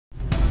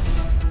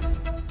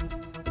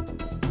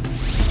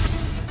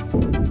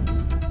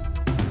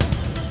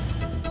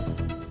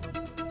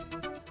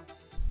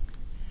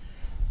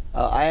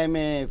I am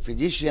a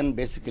physician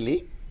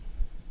basically,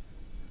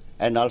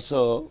 and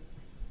also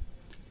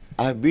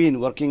I have been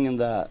working in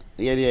the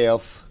area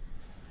of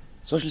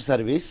social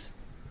service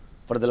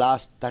for the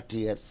last 30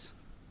 years.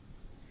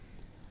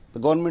 The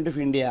Government of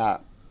India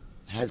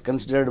has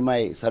considered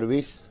my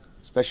service,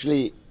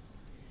 especially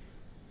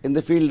in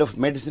the field of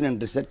medicine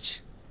and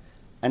research,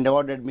 and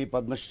awarded me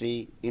Padma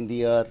Shri in the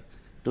year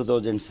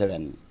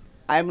 2007.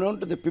 I am known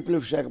to the people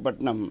of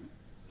Vishakapatnam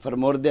for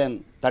more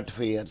than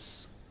 35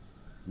 years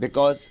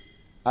because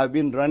I have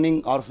been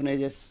running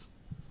orphanages,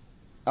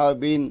 I have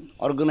been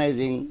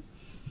organizing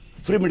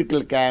free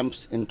medical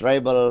camps in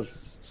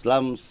tribals,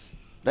 slums,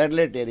 red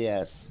light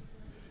areas.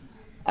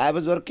 I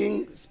was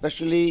working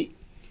especially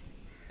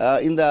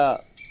in the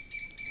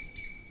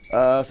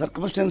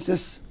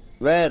circumstances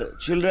where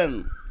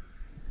children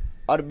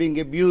are being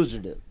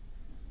abused,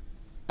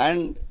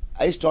 and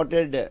I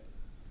started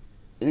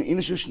an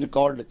institution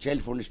called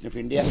Child Foundation of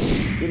India.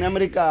 In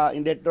America,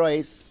 in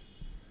Detroit,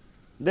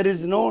 there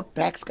is no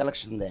tax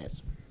collection there.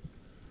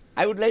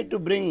 I would like to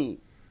bring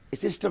a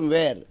system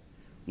where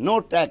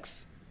no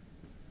tax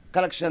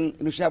collection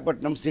in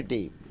Visakhapatnam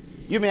city.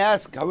 You may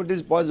ask how it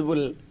is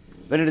possible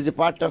when it is a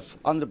part of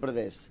Andhra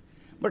Pradesh.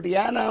 But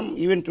Yanam,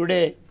 even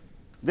today,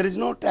 there is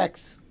no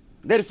tax.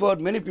 Therefore,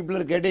 many people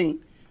are getting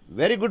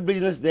very good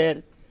business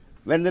there.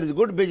 When there is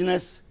good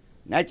business,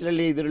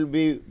 naturally there will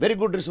be very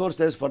good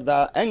resources for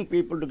the young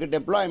people to get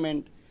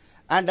employment,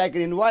 and I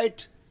can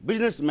invite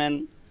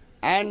businessmen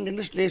and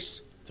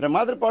industrialists from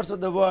other parts of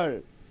the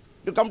world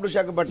to come to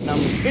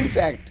Vishakapatnam. In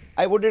fact,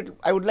 I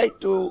would like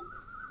to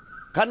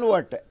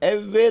convert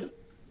every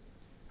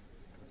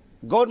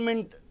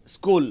government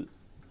school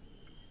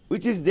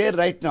which is there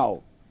right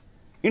now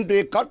into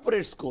a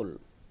corporate school.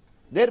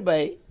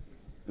 Thereby,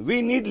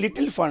 we need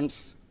little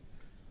funds,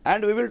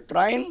 and we will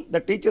train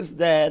the teachers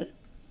there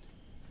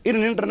in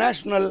an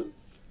international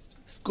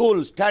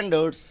school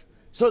standards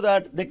so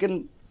that they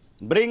can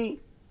bring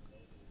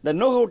the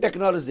know-how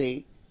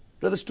technology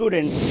to the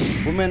students.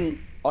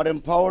 Women are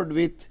empowered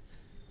with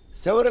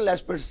several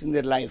aspects in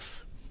their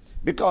life,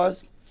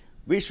 because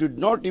we should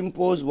not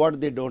impose what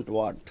they don't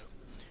want.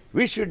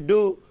 We should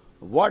do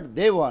what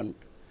they want,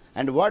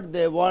 and what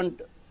they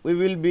want we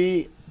will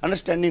be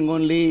understanding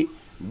only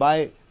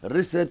by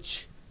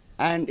research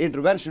and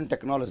intervention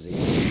technology.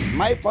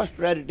 My first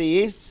priority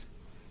is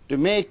to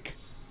make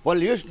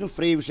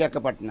pollution-free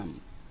Visakhapatnam.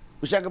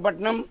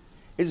 Visakhapatnam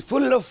is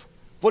full of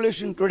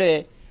pollution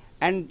today,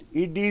 and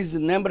it is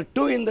number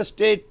 2 in the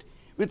state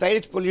with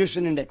highest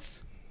pollution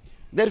index.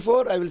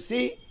 Therefore, I will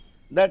see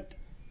that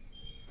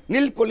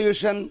nil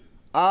pollution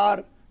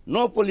or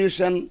no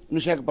pollution in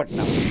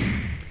Visakhapatnam.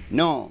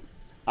 No,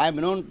 I am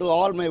known to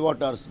all my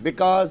voters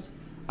because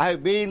I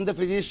have been the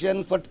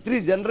physician for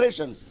 3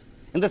 generations.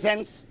 In the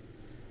sense,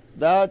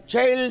 the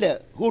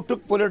child who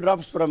took polio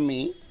drops from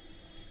me,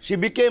 she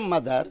became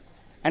mother,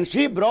 and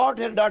she brought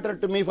her daughter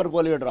to me for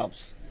polio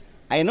drops.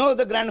 I know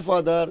the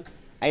grandfather,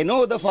 I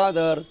know the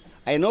father,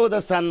 I know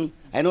the son,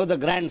 I know the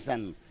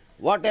grandson.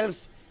 What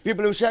else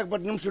people of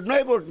Visakhapatnam should know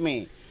about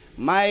me?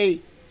 My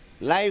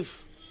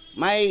life,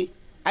 my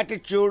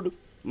attitude,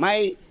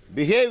 my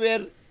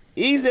behavior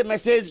is a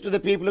message to the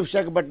people of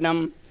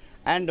Visakhapatnam,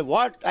 and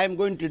what I am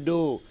going to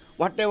do,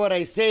 whatever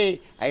I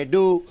say, I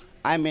do.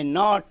 I am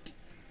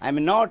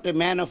not a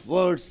man of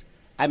words,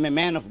 I am a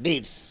man of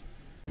deeds.